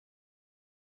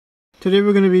Today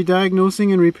we're going to be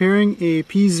diagnosing and repairing a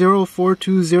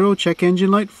P0420 check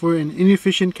engine light for an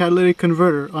inefficient catalytic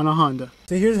converter on a Honda.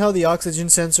 So here's how the oxygen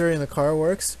sensor in the car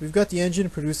works. We've got the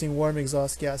engine producing warm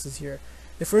exhaust gases here.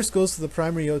 It first goes to the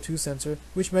primary O2 sensor,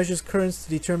 which measures currents to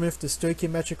determine if the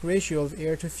stoichiometric ratio of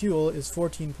air to fuel is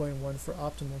 14.1 for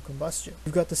optimal combustion.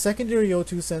 We've got the secondary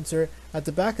O2 sensor at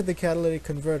the back of the catalytic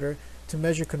converter to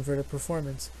measure converter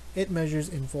performance. It measures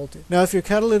in voltage. Now if your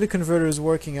catalytic converter is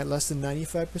working at less than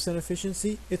 95%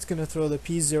 efficiency, it's going to throw the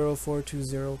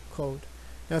P0420 code.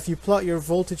 Now if you plot your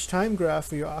voltage time graph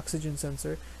for your oxygen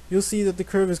sensor, you'll see that the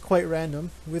curve is quite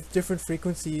random with different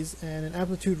frequencies and an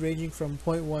amplitude ranging from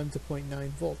 0.1 to 0.9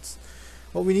 volts.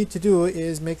 What we need to do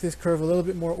is make this curve a little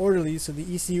bit more orderly so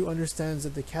the ECU understands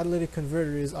that the catalytic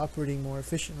converter is operating more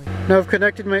efficiently. Now I've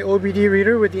connected my OBD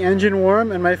reader with the engine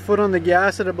warm and my foot on the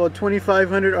gas at about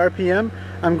 2500 RPM.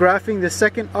 I'm graphing the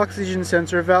second oxygen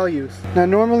sensor values. Now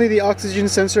normally the oxygen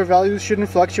sensor values shouldn't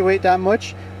fluctuate that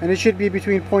much and it should be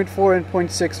between 0.4 and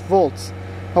 0.6 volts.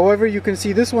 However, you can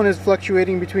see this one is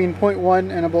fluctuating between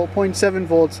 0.1 and about 0.7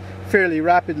 volts fairly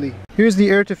rapidly. Here's the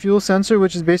air to fuel sensor,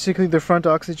 which is basically the front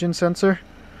oxygen sensor.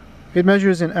 It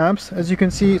measures in amps. As you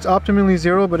can see, it's optimally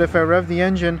 0, but if I rev the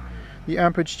engine, the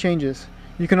amperage changes.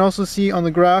 You can also see on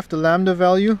the graph the lambda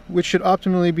value, which should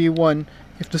optimally be 1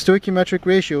 if the stoichiometric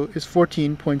ratio is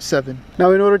 14.7. Now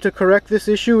in order to correct this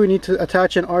issue, we need to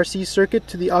attach an RC circuit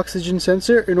to the oxygen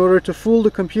sensor in order to fool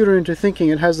the computer into thinking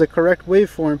it has the correct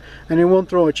waveform and it won't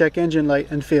throw a check engine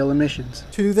light and fail emissions.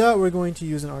 To do that, we're going to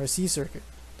use an RC circuit.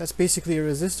 That's basically a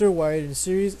resistor wired in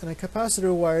series and a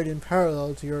capacitor wired in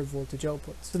parallel to your voltage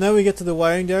outputs. So now we get to the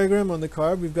wiring diagram on the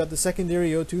car. We've got the secondary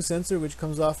O2 sensor which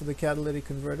comes off of the catalytic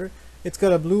converter. It's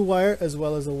got a blue wire as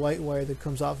well as a white wire that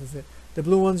comes off of it. The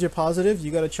blue one's your positive.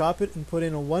 You got to chop it and put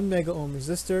in a 1 mega ohm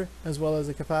resistor as well as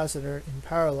a capacitor in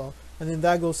parallel, and then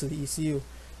that goes to the ECU.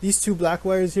 These two black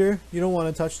wires here, you don't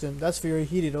want to touch them. That's for your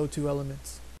heated O2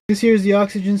 elements. This here is the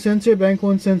oxygen sensor, bank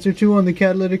 1 sensor 2 on the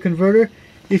catalytic converter.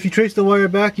 If you trace the wire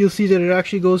back, you'll see that it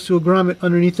actually goes to a grommet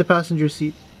underneath the passenger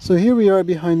seat. So here we are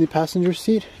behind the passenger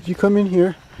seat. If you come in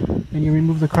here and you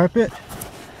remove the carpet,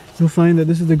 you'll find that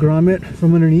this is the grommet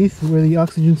from underneath where the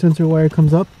oxygen sensor wire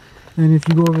comes up. And if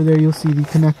you go over there, you'll see the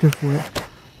connector for it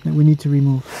that we need to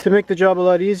remove. To make the job a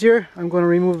lot easier, I'm going to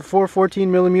remove the 4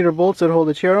 14mm bolts that hold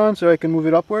the chair on so I can move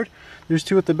it upward. There's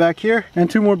 2 at the back here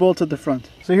and 2 more bolts at the front.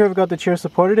 So here I've got the chair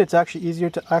supported. It's actually easier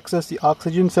to access the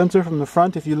oxygen sensor from the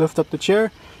front if you lift up the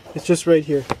chair. It's just right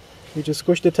here. You just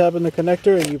squish the tab in the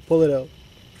connector and you pull it out.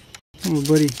 Oh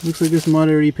buddy, looks like this mod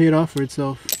already paid off for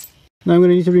itself. Now I'm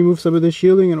going to need to remove some of the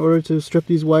shielding in order to strip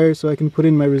these wires so I can put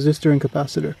in my resistor and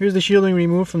capacitor. Here's the shielding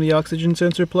removed from the oxygen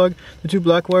sensor plug. The 2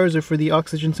 black wires are for the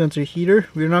oxygen sensor heater.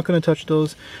 We're not going to touch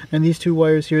those. And these 2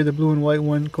 wires here, the blue and white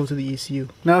one, go to the ECU.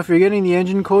 Now if you're getting the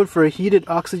engine code for a heated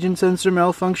oxygen sensor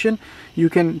malfunction, you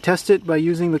can test it by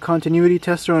using the continuity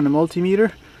tester on a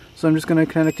multimeter. So I'm just going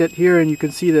to connect it here and you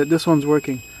can see that this one's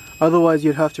working. Otherwise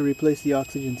you'd have to replace the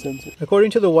oxygen sensor. According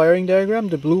to the wiring diagram,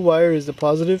 the blue wire is the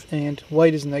positive and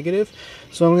white is negative.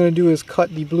 So what I'm going to do is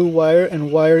cut the blue wire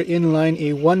and wire in line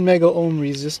a 1 mega ohm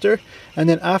resistor, and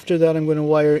then after that I'm going to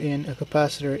wire in a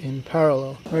capacitor in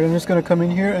parallel. Alright, I'm just going to come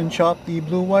in here and chop the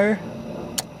blue wire.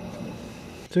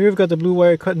 So here I've got the blue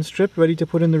wire cut and stripped, ready to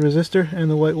put in the resistor,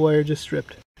 and the white wire just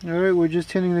stripped. Alright, we're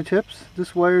just tinning the tips.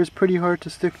 This wire is pretty hard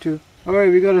to stick to.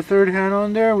 Alright, we got a third hand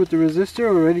on there with the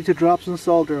resistor. We're ready to drop some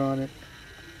solder on it.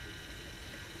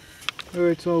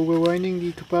 Alright, so we're winding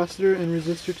the capacitor and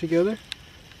resistor together.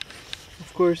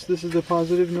 Of course, this is the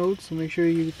positive node, so make sure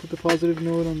you put the positive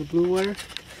node on the blue wire.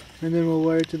 And then we'll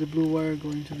wire to the blue wire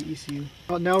going to the ECU.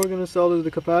 Now we're going to solder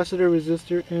the capacitor,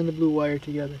 resistor, and the blue wire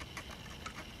together.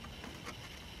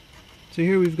 So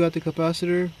here we've got the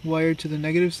capacitor wired to the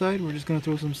negative side. We're just going to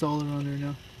throw some solder on there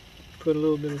now. Put a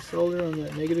little bit of solder on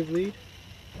that negative lead.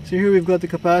 So here we've got the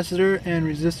capacitor and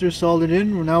resistor soldered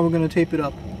in. Now we're going to tape it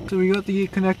up. So we got the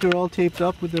connector all taped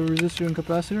up with the resistor and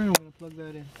capacitor, and we're going to plug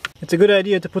that in. It's a good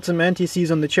idea to put some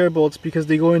anti-seize on the chair bolts because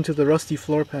they go into the rusty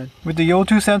floor pan. With the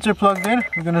O2 sensor plugged in,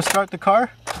 we're going to start the car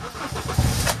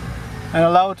and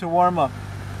allow it to warm up.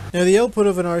 Now the output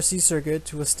of an RC circuit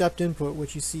to a stepped input,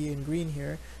 which you see in green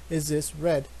here, is this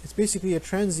red. It's basically a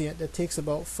transient that takes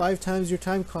about 5 times your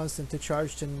time constant to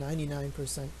charge to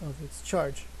 99% of its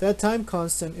charge. That time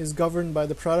constant is governed by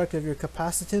the product of your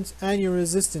capacitance and your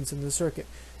resistance in the circuit.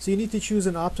 So you need to choose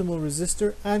an optimal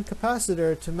resistor and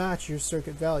capacitor to match your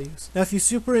circuit values. Now if you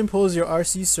superimpose your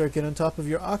RC circuit on top of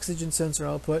your oxygen sensor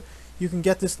output, you can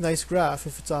get this nice graph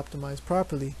if it's optimized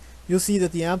properly. You'll see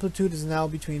that the amplitude is now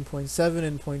between 0.7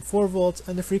 and 0.4 volts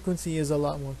and the frequency is a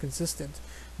lot more consistent.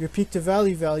 Your peak to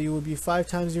valley value will be 5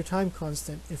 times your time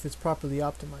constant if it's properly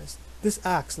optimized. This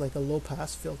acts like a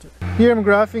low-pass filter. Here I'm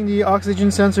graphing the oxygen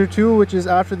sensor 2, which is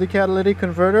after the catalytic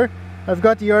converter. I've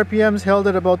got the RPMs held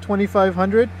at about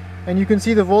 2500, and you can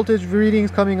see the voltage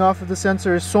readings coming off of the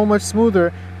sensor is so much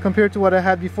smoother compared to what I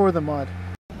had before the mod.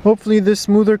 Hopefully this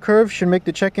smoother curve should make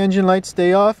the check engine light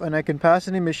stay off and I can pass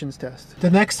an emissions test.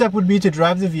 The next step would be to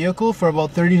drive the vehicle for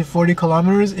about 30 to 40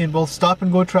 kilometers in both stop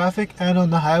and go traffic and on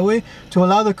the highway to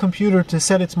allow the computer to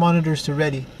set its monitors to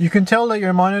ready. You can tell that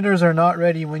your monitors are not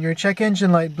ready when your check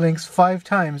engine light blinks 5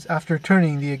 times after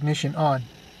turning the ignition on.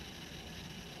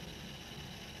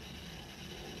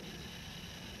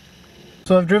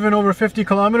 So I've driven over 50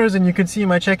 kilometers and you can see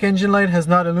my check engine light has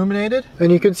not illuminated.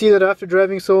 And you can see that after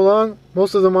driving so long,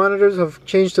 most of the monitors have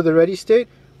changed to the ready state,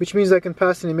 which means I can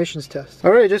pass an emissions test.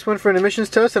 Alright, I just went for an emissions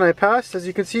test and I passed. As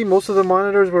you can see, most of the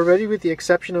monitors were ready with the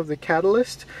exception of the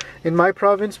catalyst. In my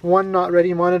province, one not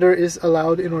ready monitor is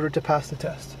allowed in order to pass the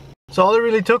test. So all it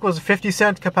really took was a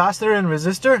 50-cent capacitor and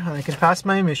resistor and I can pass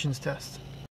my emissions test.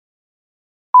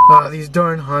 These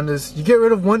darn Hondas. You get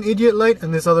rid of one idiot light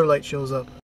and this other light shows up.